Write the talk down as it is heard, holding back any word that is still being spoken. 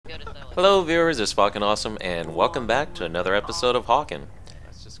Hello viewers, it's FWKAwesome and welcome back to another episode of Hawken.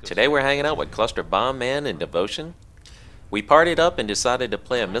 Today we're hanging out with Clusterbombman and Devotion. We partied up and decided to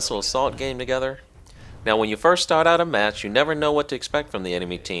play a missile assault game together. Now when you first start out a match, you never know what to expect from the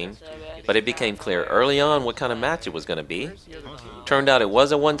enemy team, but it became clear early on what kind of match it was going to be. Turned out it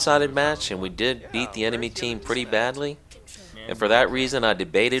was a one-sided match and we did beat the enemy team pretty badly. And for that reason I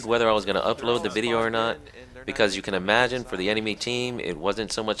debated whether I was going to upload the video or not, because you can imagine for the enemy team it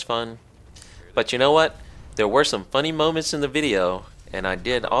wasn't so much fun. But you know what? There were some funny moments in the video, and I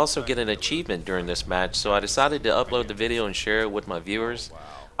did also get an achievement during this match, so I decided to upload the video and share it with my viewers.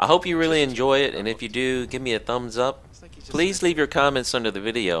 I hope you really enjoy it, and if you do, give me a thumbs up. Please leave your comments under the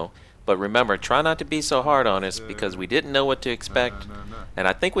video, but remember, try not to be so hard on us because we didn't know what to expect, and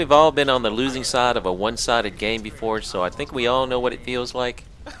I think we've all been on the losing side of a one-sided game before, so I think we all know what it feels like.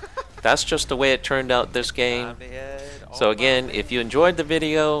 That's just the way it turned out this game. So again, if you enjoyed the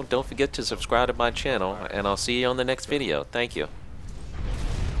video, don't forget to subscribe to my channel, and I'll see you on the next video. Thank you.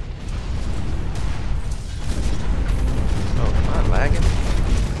 Oh, am I lagging?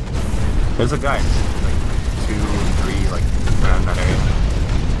 There's a guy, like 2, 3, like around that area.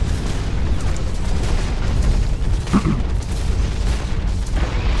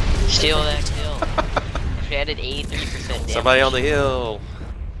 Steal that kill. If you added 83% damage. Somebody on the hill.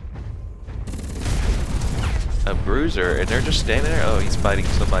 A bruiser, and they're just standing there. Oh, he's fighting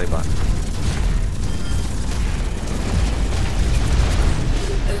somebody by.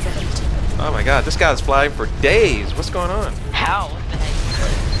 Oh my god, this guy's flying for days. What's going on? How? What the heck?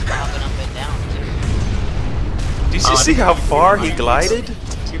 He's popping up and down too. Do you see how far he glided?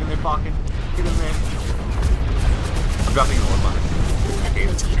 Get in there, pocket. Get in there. I'm dropping an orb on it.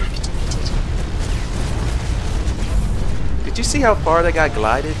 Did you see how far that guy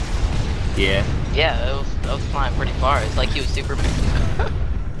glided? Yeah. Yeah, that was flying pretty far. It's like he was Superman.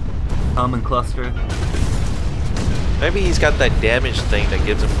 And cluster. Maybe he's got that damage thing that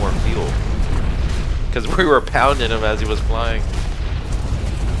gives him more fuel. Because we were pounding him as he was flying.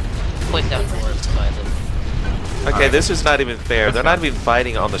 Place down the orbs by the... Okay, this is not even fair. They're not even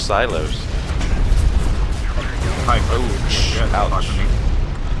fighting on the silos. Alright, Oh, ouch.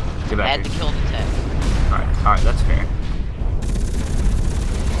 Get back Had to here. kill the tech. Alright, that's fair.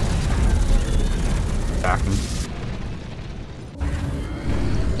 Backing.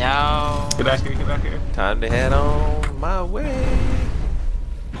 No. Get back here. Time to head on my way.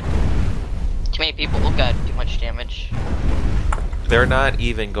 Too many people. Look at too much damage. They're not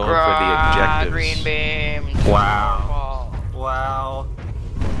even going for the objectives. Green beam. Wow. Wow.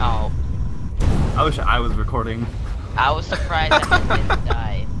 Oh. I wish I was recording. I was surprised that I didn't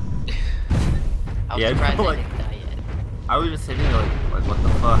die. I was surprised I didn't die yet. I was just sitting there like what the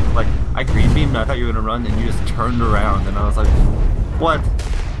fuck? Like, I green beamed and I thought you were gonna run and you just turned around and I was like, what?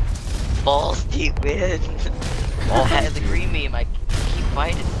 Balls deep, man. I had the green beam. I keep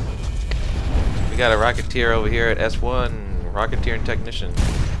fighting. We got a Rocketeer over here at S1. Rocketeer and Technician.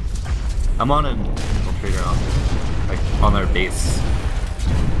 I'm on an infiltrator like on their base.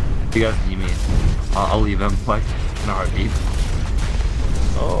 If you guys need me, I'll leave them like in a heartbeat.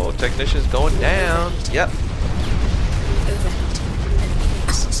 Oh, Technician's going down. Yep.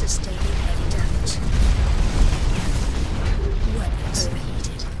 Sustaining heavy damage. Weapons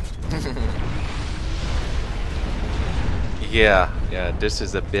overheated. Yeah, this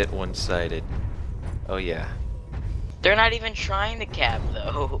is a bit one-sided. Oh yeah. They're not even trying to cap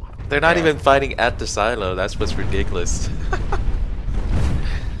though. They're not even fighting at the silo. That's what's ridiculous.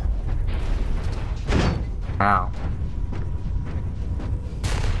 Wow.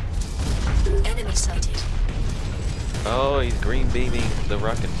 Enemy sighted. Oh, he's green beaming the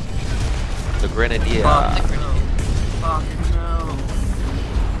rocket. The Grenadier. Fuck no. Fucking no.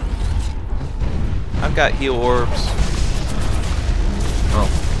 I've got heal orbs. Oh.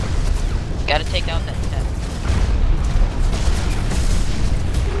 Gotta take out that tech.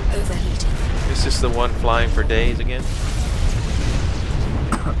 Overheating. Is this the one flying for days again?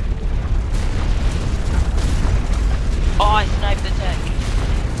 Oh, I sniped the tech.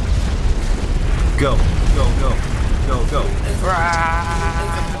 Go.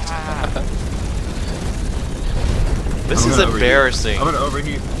 This is embarrassing. I'm gonna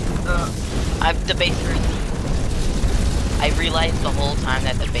overheat. I've the base turrets. I realized the whole time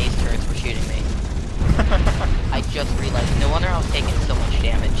that the base turrets were shooting me. I just realized. No wonder I was taking so much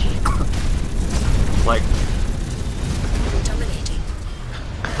damage. Like, Dominating.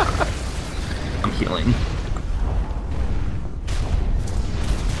 I'm healing.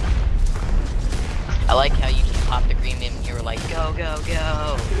 I like how you just popped the green beam and you were like, go, go,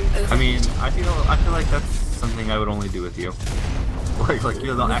 go. I mean, I feel like that's something I would only do with you. Like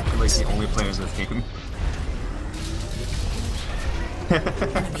you're not actually like the only player in this game.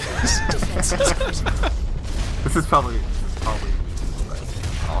 Enemy base defenses critical. This is probably awesome.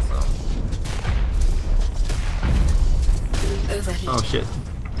 Overheating. Oh shit.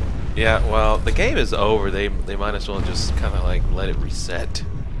 Yeah, well, the game is over. They might as well just kind of like let it reset.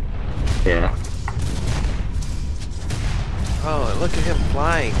 Yeah. Oh, look at him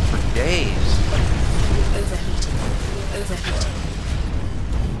flying for days. Overheating. Overheating.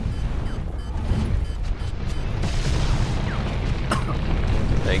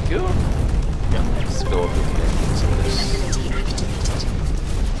 Thank you. Yeah. Let's go over the menus of this. Ability activated.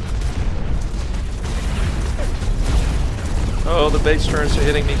 Oh, the base turns are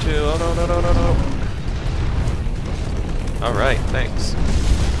hitting me too. Oh no no no no no. All right, thanks.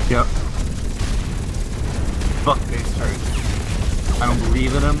 Yep. Fuck base turret. I don't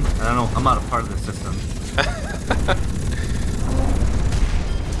believe in him, and I'm not a part of the system.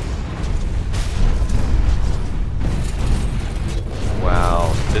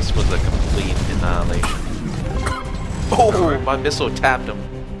 Wow, this was a complete annihilation. Oh, my missile tapped him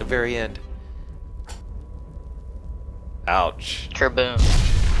at the very end. Ouch. Kerboom.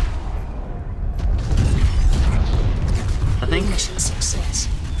 I think Mission success.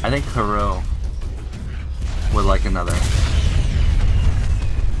 Hero would like another.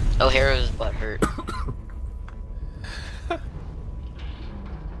 Oh, Hero's butt hurt.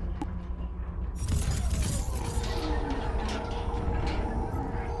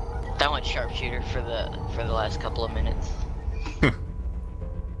 That went sharpshooter for the last couple of minutes.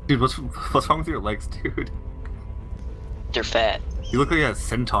 Dude, what's wrong with your legs, dude? They're fat. You look like a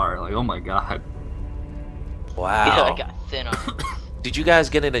centaur. Like, oh my god. Wow. Yeah, I got thin arms. Did you guys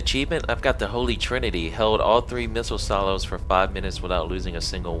get an achievement? I've got the Holy Trinity. Held all 3 missile silos for 5 minutes without losing a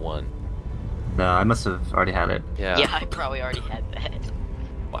single one. No, I must have already had it. Yeah. Yeah, I probably already had that.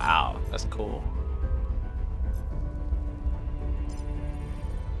 Wow, that's cool.